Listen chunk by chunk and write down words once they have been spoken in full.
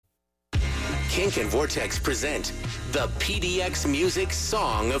Kink and Vortex present the PDX Music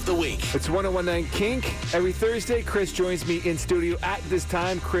Song of the Week. It's 1019 Kink. Every Thursday, Chris joins me in studio at this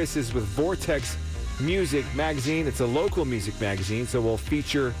time. Chris is with Vortex Music Magazine. It's a local music magazine, so we'll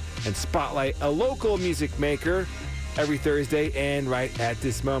feature and spotlight a local music maker every Thursday and right at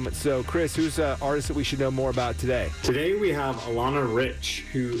this moment. So, Chris, who's an artist that we should know more about today? Today we have Alana Rich,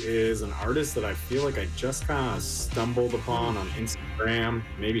 who is an artist that I feel like I just kind of stumbled upon on Instagram.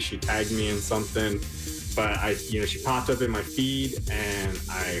 Maybe she tagged me in something, but she popped up in my feed, and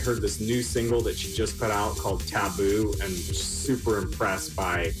I heard this new single that she just put out called Taboo, and super impressed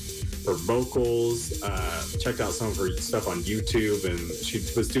by her vocals. Checked out some of her stuff on YouTube, and she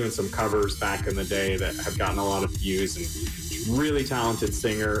was doing some covers back in the day that have gotten a lot of views, and she's a really talented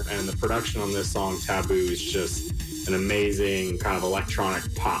singer, and the production on this song Taboo is just an amazing kind of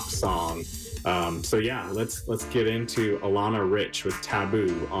electronic pop song. So yeah, let's get into Alana Rich with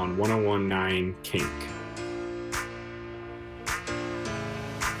Taboo on 1019 Kink.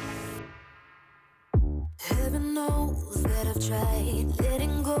 Heaven knows that I've tried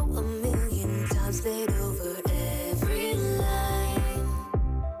letting go a million times, laid over every line.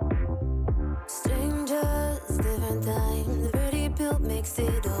 Strangers, different time. The pretty pill makes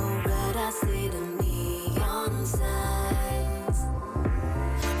it alright. I see the neon signs.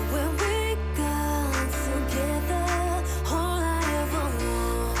 When we got together, all I ever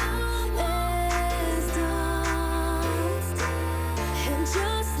want is done. And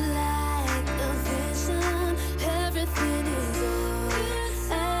just like a vision, everything is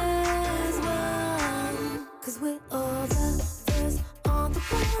all as one. 'Cause we're all lovers on the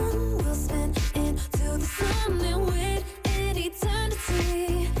one. We'll spin into the sun and wait in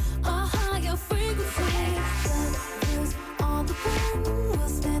eternity, a higher frequency. Lovers on the one. We'll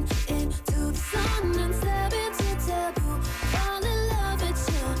spin into the sun and step into taboo. Fall in love with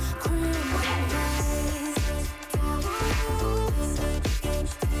your criminal ways.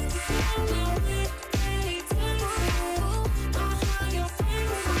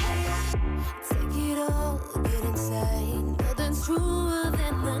 Take it all, get insane. Nothing's truer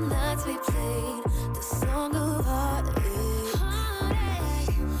than the nights we played. The song of heartache.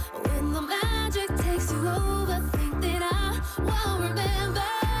 When the magic takes you over, think that I won't remember.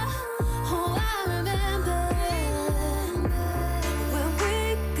 Oh, I remember. When we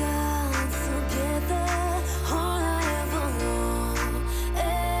got together, all I ever want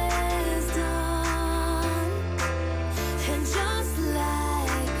is done. And just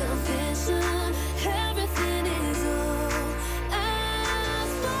like a vision, everything is all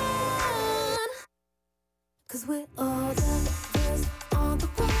as one. 'Cause we're all lovers on the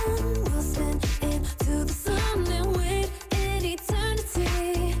one. We'll spin into the sun and wait in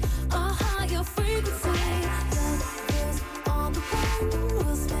eternity, a higher frequency. Lovers on the one.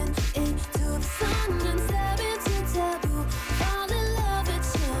 We'll spin into the sun and step into taboo. Fall in love with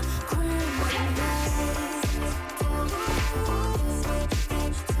your criminal ways.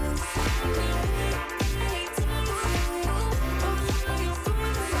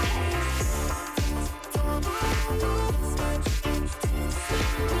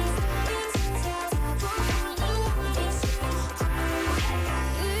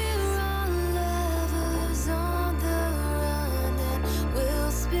 We're all lovers on the run, and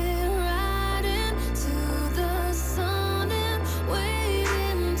we'll spin right into the sun and wait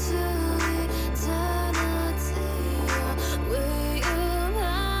into eternity. Way up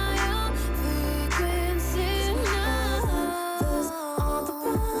higher frequency now. Lovers on the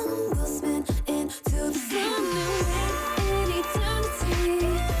run, we'll spin into the sun and wait in eternity,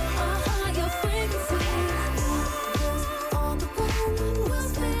 a higher frequency. Lovers on the run, we'll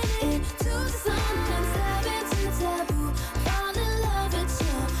spin into the sun and step into taboo. Fall in love with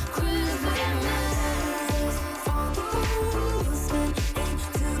your criminal ways. On the run, we'll spin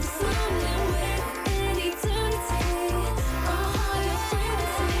into the sun and wait in eternity, a higher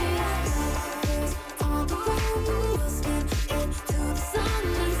frequency. Lovers on the run, we'll spin into the sun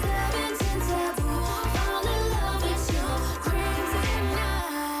and step into taboo. Fall in love with your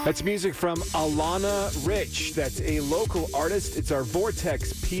criminal. That's music from Alana Rich. That's a local artist. It's our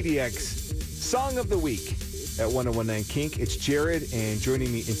Vortex PDX Song of the Week at 1019 Kink. It's Jared, and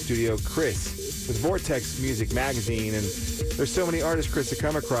joining me in studio, Chris, with Vortex Music Magazine. And there's so many artists, Chris, to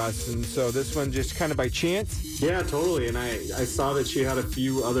come across, and so this one just kind of by chance. Yeah, totally. And I saw that she had a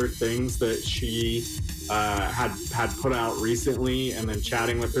few other things that she had put out recently, and then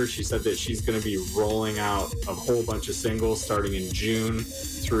chatting with her, she said that she's going to be rolling out a whole bunch of singles starting in June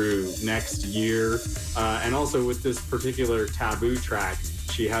through next year. And also with this particular Taboo track,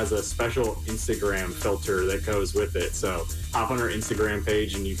 she she has a special Instagram filter that goes with it. So hop on her Instagram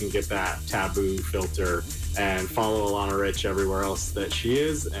page and you can get that taboo filter, and follow Alana Rich everywhere else that she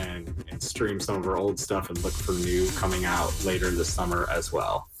is, and stream some of her old stuff and look for new coming out later this summer as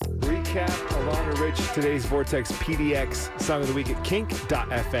well. Recap Alana Rich, today's Vortex PDX Song of the Week at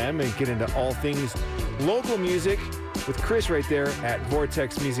kink.fm, and get into all things local music with Chris right there at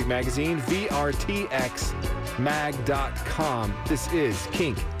Vortex Music Magazine, vrtxmag.com. This is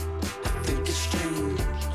Kink. I think it's strange.